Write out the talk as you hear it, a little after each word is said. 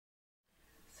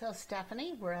So,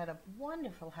 Stephanie, we're at a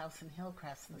wonderful house in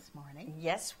Hillcrest this morning.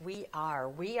 Yes, we are.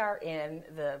 We are in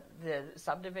the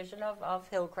subdivision of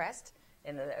Hillcrest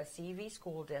in the CV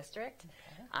school district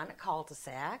on a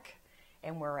cul-de-sac,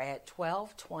 and we're at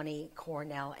 1220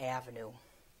 Cornell Avenue.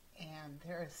 And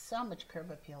there is so much curb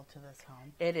appeal to this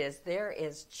home. It is. There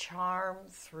is charm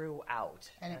throughout.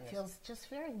 And it feels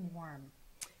just very warm.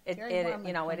 It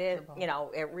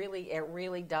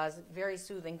really does. Very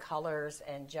soothing colors,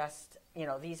 and just,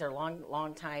 these are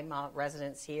long time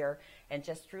residents here, and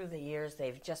just through the years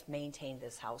they've just maintained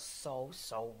this house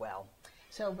so well.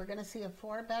 So we're going to see a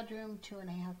 4-bedroom,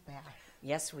 2.5 bath.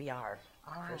 Yes, we are.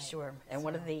 For sure. And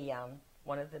one of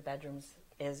the bedrooms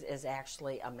is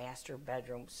actually a master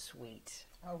bedroom suite.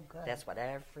 Oh, good. That's what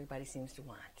everybody seems to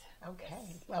want. Okay.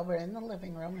 Yes. Well, we're in the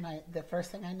living room, and the first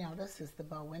thing I notice is the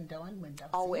bow window and window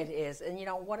seat. Oh, it is. And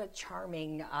what a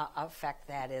charming effect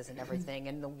that is, and everything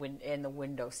in the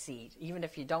window seat. Even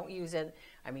if you don't use it,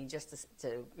 I mean, just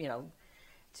to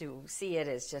see it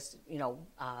is just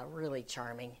really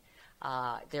charming.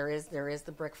 There is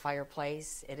the brick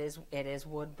fireplace. It is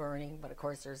wood burning, but of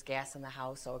course there's gas in the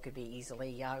house, so it could be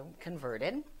easily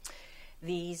converted.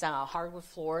 These hardwood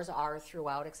floors are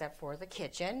throughout except for the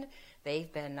kitchen.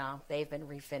 They've been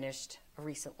refinished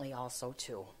recently also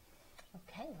too.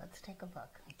 Okay, let's take a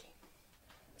look. Okay.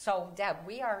 So Deb,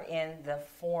 we are in the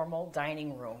formal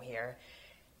dining room here.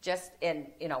 Just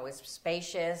it's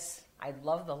spacious. I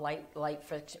love the light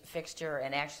fixture,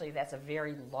 and actually that's a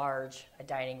very large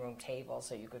dining room table,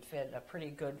 so you could fit a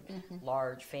pretty good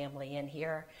large family in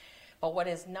here. But what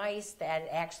is nice, that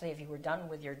actually if you were done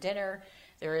with your dinner,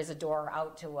 there is a door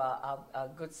out to a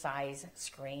good size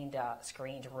screened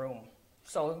room.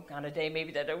 So on a day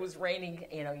maybe that it was raining,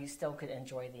 you still could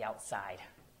enjoy the outside.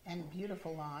 And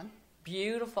beautiful lawn.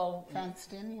 Beautiful.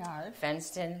 Fenced in yard.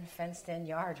 Fenced in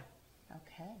yard.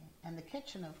 Okay. And the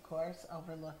kitchen, of course,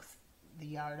 overlooks the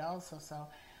yard also, so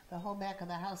the whole back of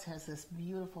the house has this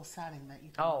beautiful setting that you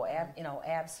can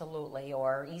absolutely,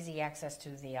 or easy access to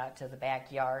the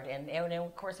backyard, and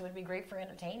of course it would be great for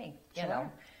entertaining.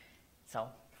 Sure. So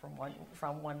from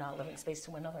one living space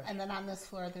to another. And then on this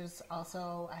floor, there's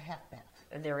also a half bath.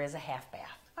 There is a half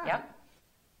bath. All yep.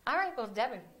 right. All right. Well,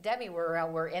 Debbie,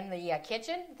 we're in the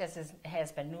kitchen. This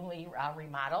has been newly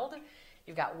remodeled.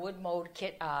 You've got wood mode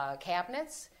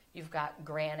cabinets. You've got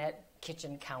granite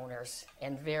kitchen counters,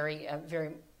 and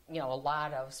a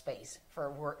lot of space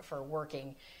for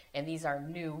working. And these are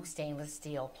new stainless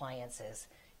steel appliances,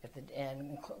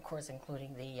 and of course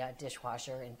including the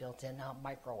dishwasher and built-in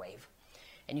microwave.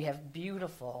 And you have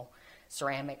beautiful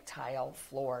ceramic tile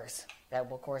floors that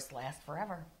will of course last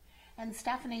forever. And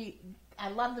Stephanie, I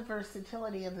love the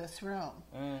versatility of this room.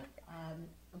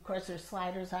 Of course, there's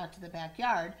sliders out to the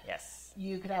backyard. Yes.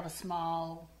 You could have a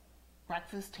small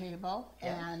breakfast table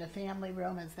and a family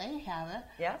room as they have it.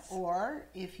 Yes. Or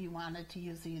if you wanted to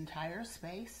use the entire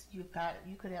space, you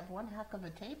could have one heck of a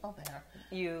table there.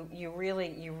 You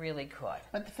really could.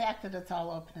 But the fact that it's all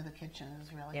open to the kitchen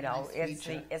is really a nice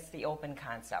feature. It's the open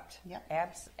concept. Yep.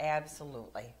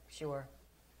 Absolutely. Sure.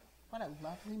 What a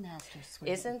lovely master suite.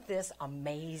 Isn't this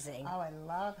amazing? Oh, I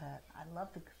love it. I love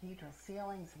the cathedral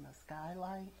ceilings and the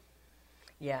skylight.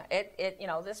 Yeah,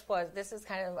 this is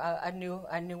kind of a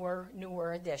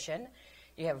newer addition.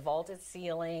 You have vaulted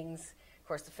ceilings. Of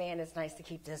course, the fan is nice to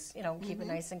keep this, keep it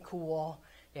nice and cool.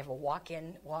 You have a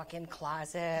walk-in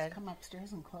closet. Just come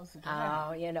upstairs and close the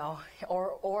door.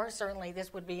 Or certainly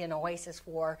this would be an oasis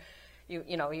for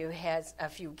you had a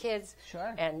few kids.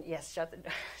 Sure. And yes, shut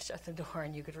the door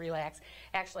and you could relax.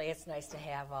 Actually, it's nice to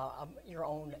have your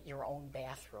own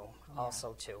bathroom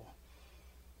also too.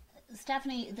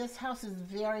 Stephanie, this house is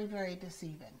very, very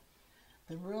deceiving.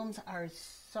 The rooms are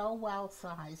so well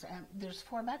sized, and there's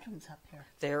 4 bedrooms up here.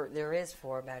 There is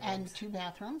 4 bedrooms and 2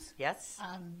 bathrooms. Yes.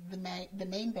 The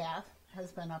main bath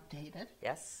has been updated.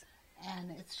 Yes.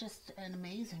 And it's just an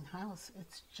amazing house.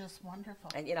 It's just wonderful.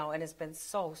 And and it's been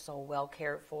so well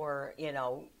cared for.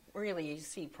 Really, you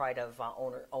see pride of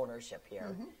ownership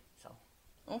here. So.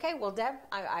 Okay, well, Deb,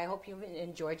 I hope you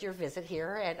enjoyed your visit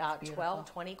here at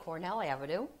 1220 Cornell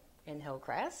Avenue in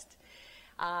Hillcrest.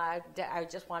 I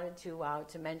just wanted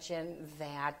to mention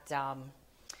that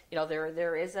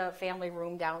there is a family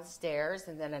room downstairs,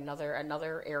 and then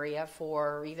another area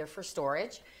for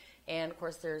storage, and of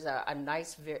course there's a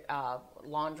nice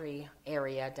laundry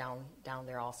area down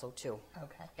there also too.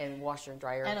 Okay. And washer and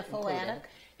dryer and a full included. attic.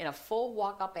 And a full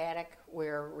walk-up attic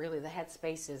where really the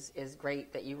headspace is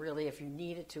great. That you really, if you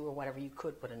needed to or whatever, you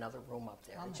could put another room up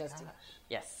there. Oh my gosh.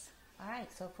 Yes. All right,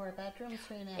 so 4 bedrooms,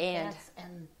 3.5 baths,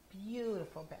 and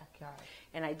beautiful backyard.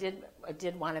 And I did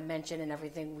want to mention, and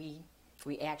everything we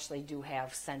We actually do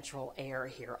have central air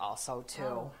here also too.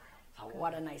 Oh, so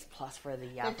what a nice plus for the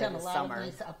They've done a lot summer. of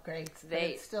nice upgrades, but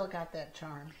it's still got that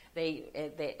charm. The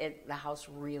house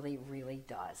really, really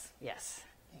does. Yes.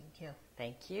 Thank you.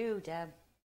 Thank you, Deb.